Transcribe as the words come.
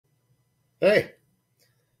Hey,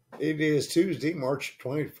 it is Tuesday, March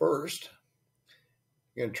 21st.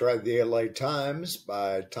 I'm going to try the LA Times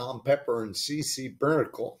by Tom Pepper and C.C.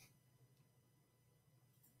 Bernicle.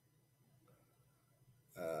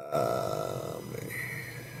 Let me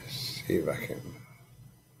see if I can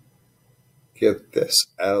get this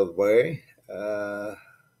out of the way.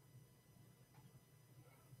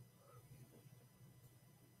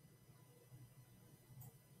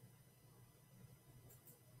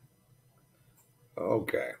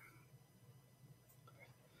 Okay.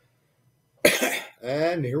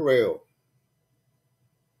 And here we go.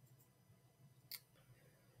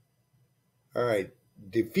 All right.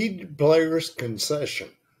 Defeated player's concession.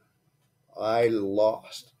 I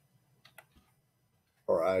lost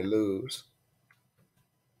or I lose.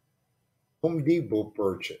 Home Depot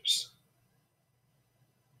purchase.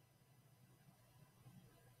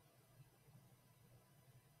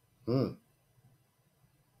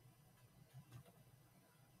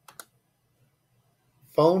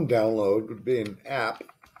 Phone download would be an app.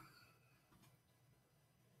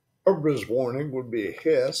 Oprah's warning would be a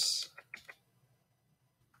hiss.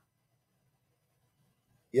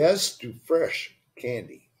 Yes to fresh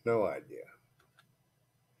candy. No idea.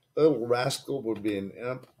 Little rascal would be an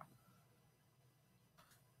imp.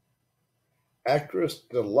 Actress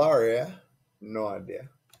Delaria. No idea.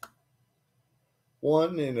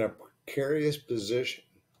 One in a precarious position.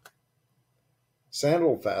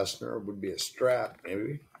 Sandal fastener would be a strap,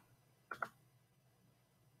 maybe.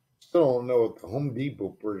 Still don't know what the Home Depot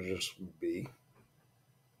purchase would be.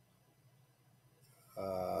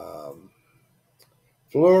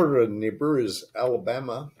 Florida neighbor is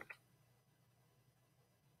Alabama.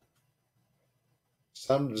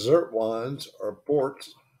 Some dessert wines are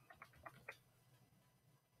ports.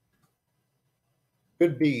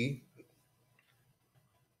 Could be.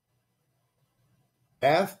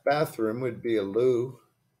 Bathroom would be a loo.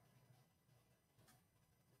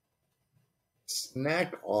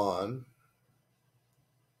 Snack on.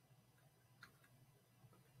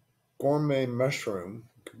 Gourmet mushroom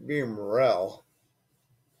could be a morel.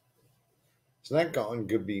 Snack on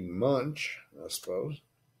could be munch, I suppose.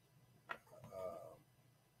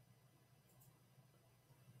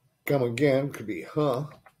 Come again could be huh.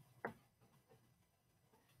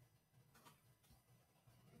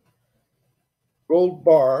 Gold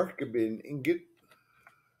bar could be an ingot.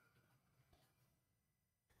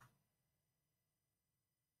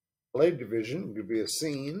 Blade division could be a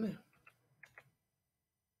scene.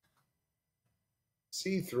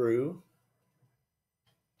 See-through.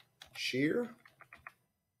 Sheer?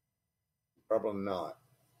 Probably not.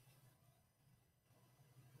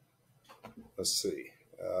 Let's see.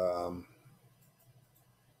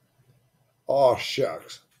 Oh,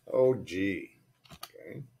 shucks. Oh, gee.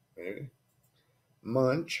 Okay, maybe.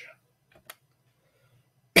 Munch.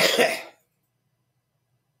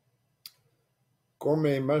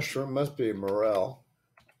 Gourmet mushroom must be a morel.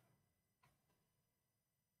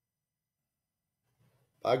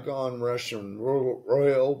 Bygone Russian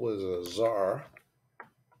royal was a czar.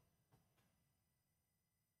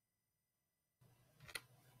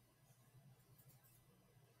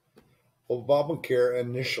 Obamacare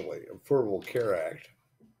initially, Affordable Care Act.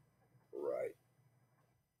 Right.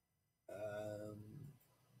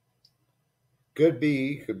 Could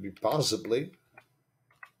be possibly.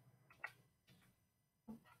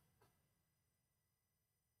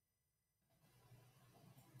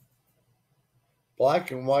 Black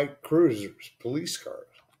and white cruisers, police cars.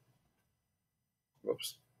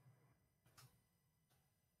 Whoops.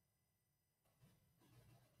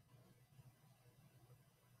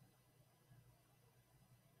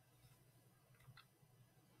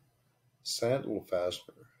 Sandal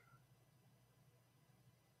fastener.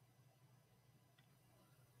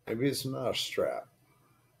 Maybe it's not a strap.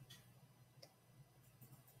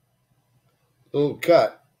 Little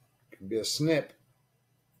cut could be a snip.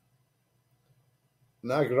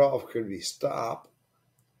 Knock it off could be stop.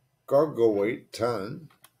 Cargo weight, ton.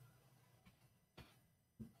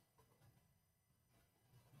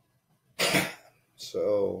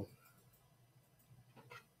 So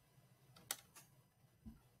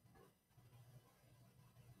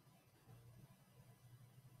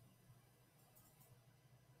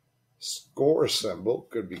score symbol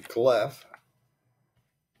could be clef.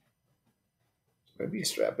 Maybe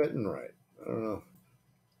strap it in right. I don't know.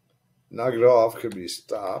 Knock it off could be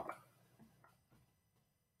stop.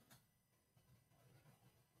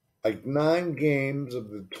 Like 9 games of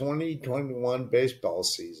the 2021 baseball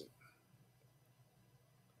season.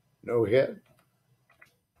 No hit.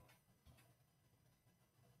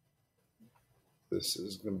 This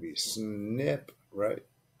is going to be snip, right?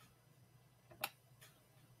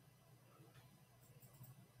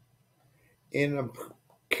 In a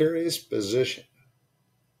precarious position.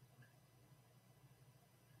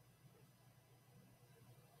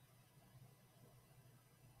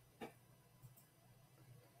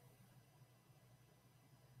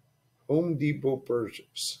 Home Depot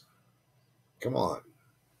purchase. Come on.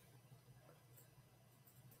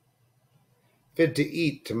 Fit to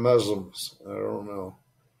eat to Muslims. I don't know.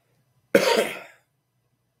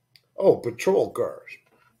 Oh, patrol cars.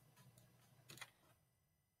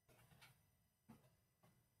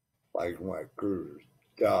 Black and white cruisers.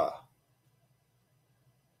 Duh.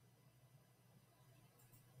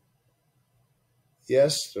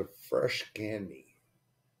 Yes to fresh candy.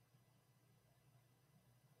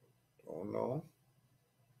 Oh no.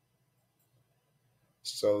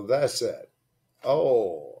 So that's it.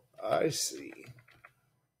 Oh, I see.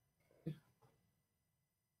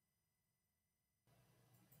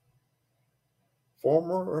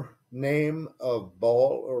 Former name of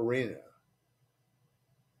Ball Arena.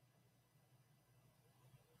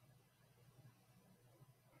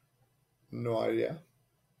 No idea.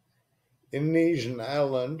 Indonesian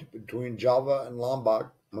island between Java and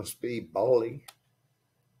Lombok must be Bali.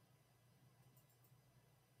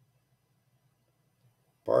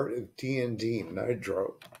 Part of TNT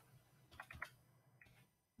Nitro.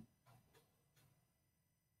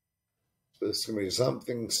 So this is going to be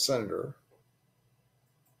something Senator.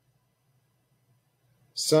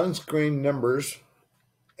 Sunscreen numbers,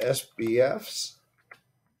 SBFs.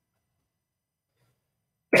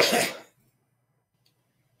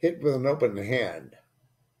 Hit with an open hand.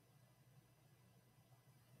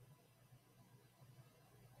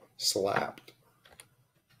 Slapped.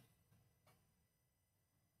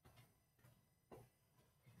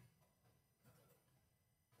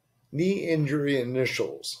 Knee injury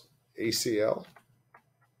initials, ACL.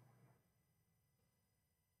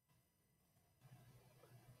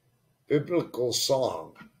 Biblical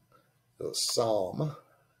song, the Psalm.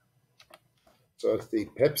 So it's the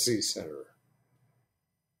Pepsi Center.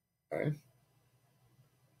 Okay.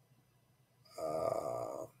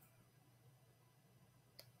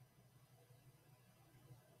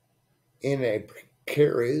 In a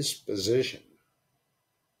precarious position.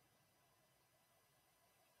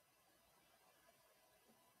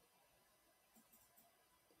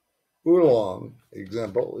 Oolong,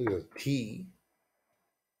 example, is tea.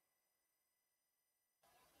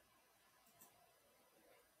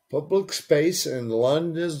 Public space in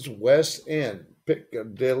London's West End,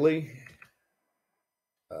 Piccadilly.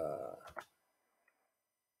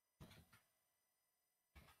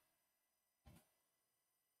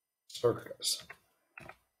 Circus.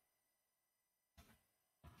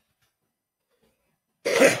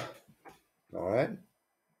 All right.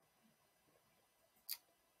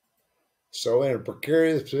 So in a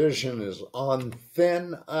precarious position is on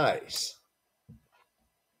thin ice.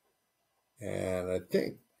 And I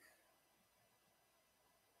think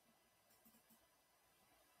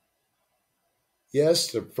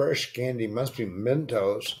yes, the fresh candy must be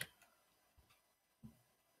Mentos.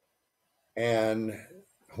 And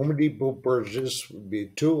Home Depot purchase would be a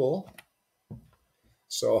tool.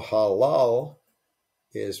 So halal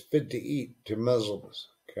is fit to eat to Muslims.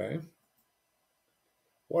 Okay.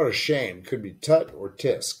 What a shame. Could be Tut or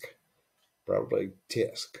Tisk. Probably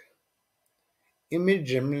Tisk.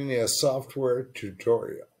 Image in a software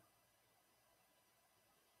tutorial.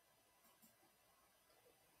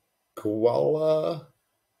 Kuala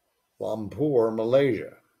Lumpur,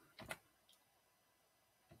 Malaysia.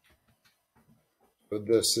 So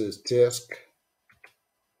this is Tisk.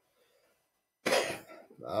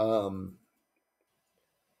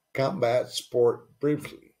 Combat sport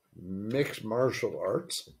briefly. Mixed martial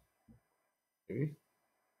arts. Okay.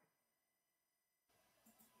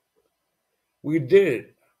 We did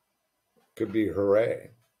it. Could be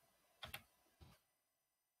hooray.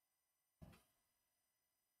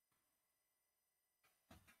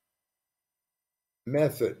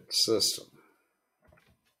 Method system.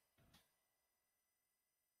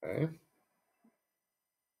 Okay.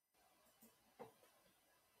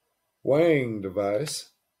 Weighing device.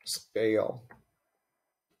 Scale.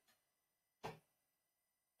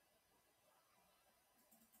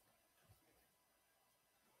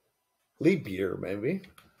 Leap year, maybe.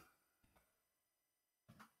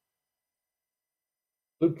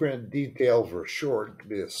 Blueprint detail for short to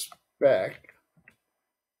be a spec.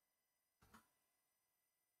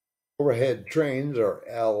 Overhead trains are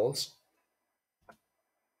L's.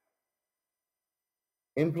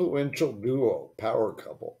 Influential duo, power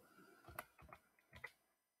couple.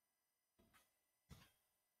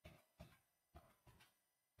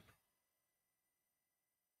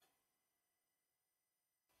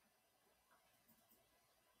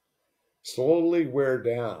 Slowly wear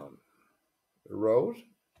down. Erode.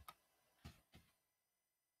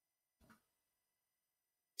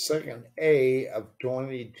 Second A of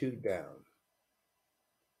 22 down.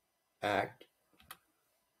 Act.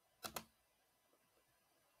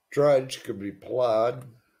 Drudge could be plod.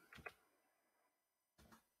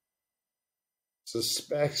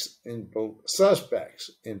 Suspects in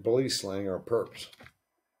police slang are perps.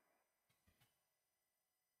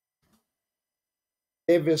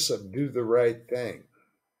 Davis of do the right thing.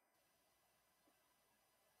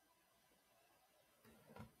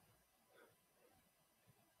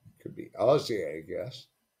 Could be Aussie, I guess.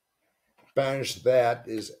 Spanish that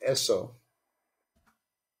is eso.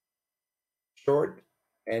 Short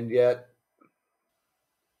and yet,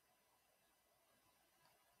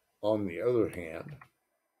 on the other hand,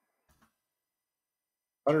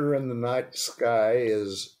 under in the night sky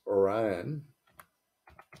is Orion.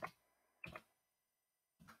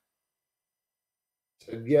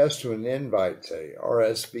 Said yes to an invite, say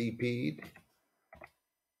RSVP'd.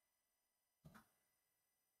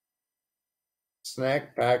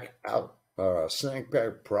 Snack pack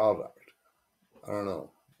product. I don't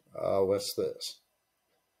know. What's this?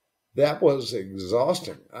 That was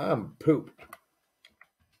exhausting. I'm pooped.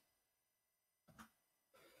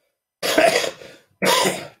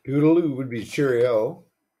 Doodaloo would be cheerio.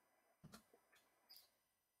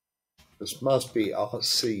 This must be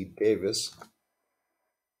C. Davis.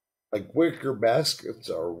 Like wicker baskets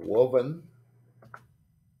are woven.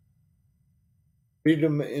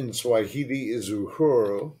 Freedom in Swahili is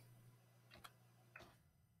uhuru.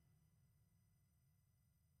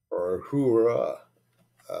 Or hura.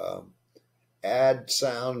 Add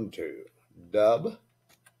sound to. Dub.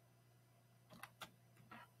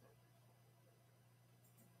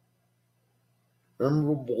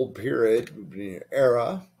 Memorable period would be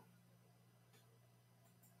era.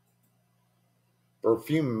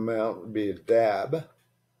 Perfume amount would be a dab.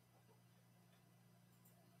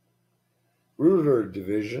 Ruler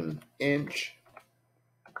division, inch.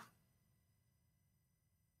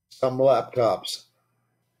 Some laptops.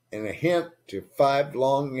 And a hint to 5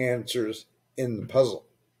 long answers in the puzzle.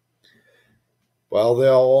 Well, they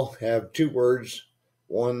all have 2 words.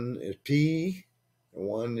 One is P and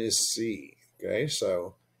one is C. Okay,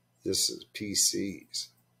 so this is PCs.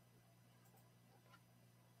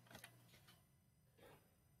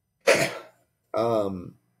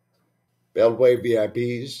 Beltway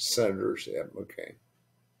VIPs, senators, yeah, okay.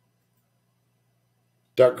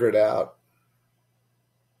 Duckered out.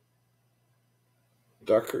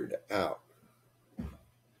 Duckered out.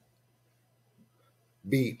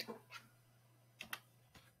 Beat.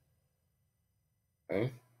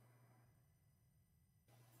 Okay.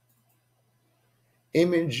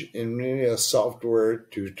 Image in media software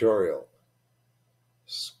tutorial.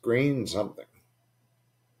 Screen something.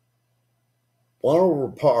 1 over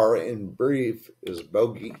par in brief is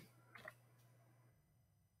bogey.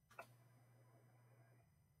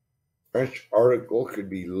 French article could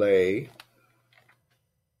be lay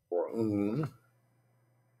or un.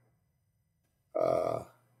 I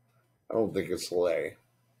don't think it's lay.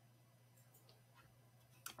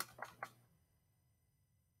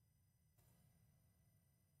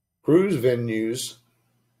 Cruise venues.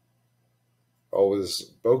 Oh, this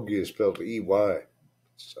bogey is spelled EY.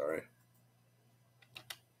 Sorry.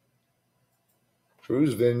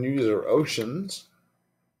 Cruise venues are oceans.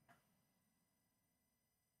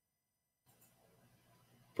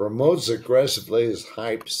 Promotes aggressively as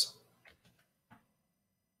hypes.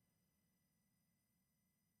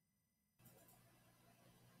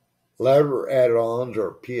 Ladder add-ons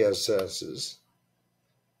or PSSs.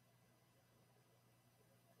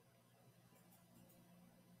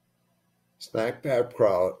 Snack pack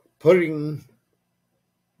product. Pudding.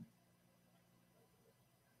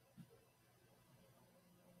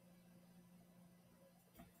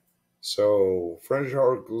 So French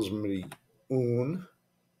articles be un.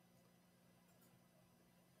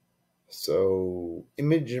 So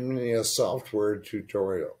image media software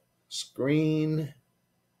tutorial. Screen.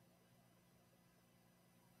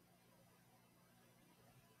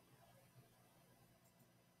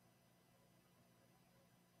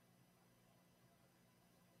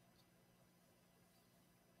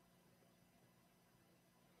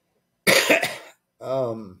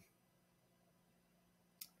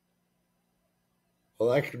 Well,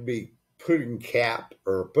 that could be pudding cap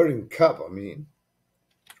or pudding cup. I mean,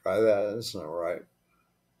 try that. That's not right.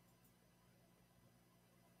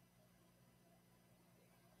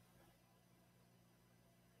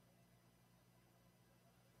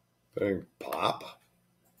 Pudding pop.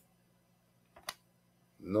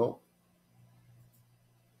 No.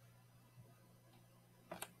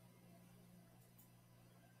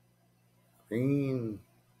 Green.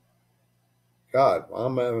 God,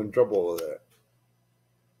 I'm having trouble with it.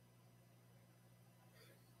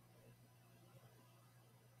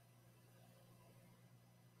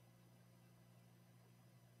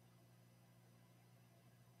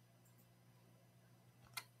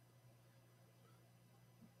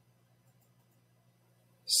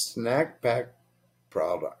 Snack pack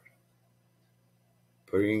product.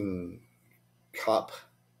 Putting cup.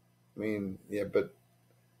 I mean, yeah, but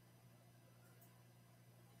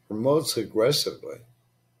promotes aggressively.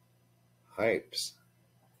 Hypes.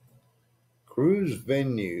 Cruise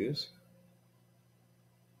venues.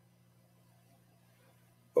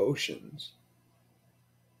 Oceans.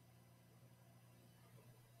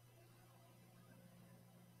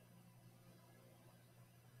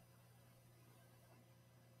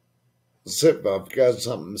 Zip, I've got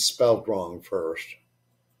something spelled wrong first.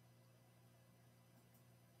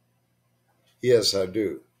 Yes, I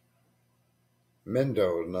do.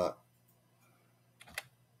 Mendo, not.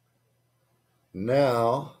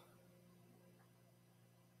 Now,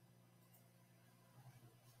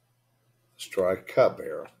 let's try cup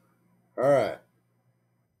here. All right.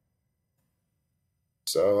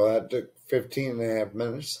 So that took 15 and a half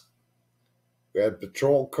minutes. We had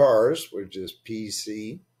Patrol Cars, which is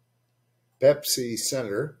PC. Pepsi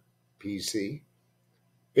Center, PC.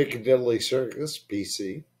 Piccadilly Circus,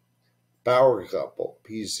 PC. Power Couple,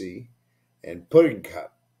 PC. And Pudding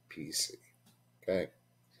Cup, PC. Okay.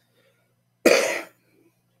 The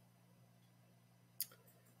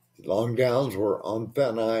long downs were On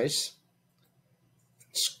Thin Ice.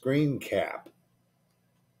 Screen Cap,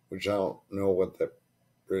 which I don't know what that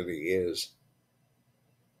really is.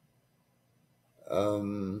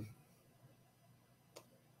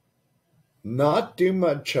 Not too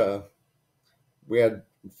much. We had,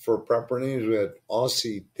 for proper names, we had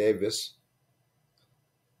Aussie Davis.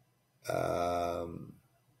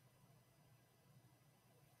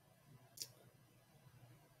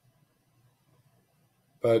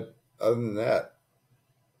 But other than that,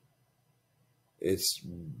 it's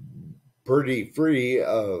pretty free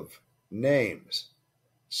of names.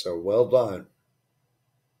 So well done.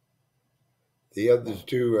 The other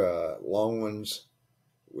two long ones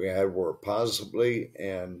we had were Possibly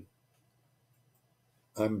and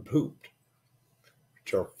I'm Pooped,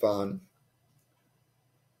 which are fun.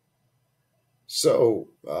 So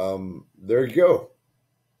there you go.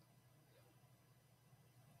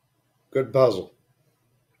 Good puzzle.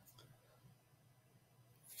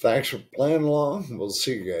 Thanks for playing along. We'll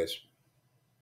see you guys.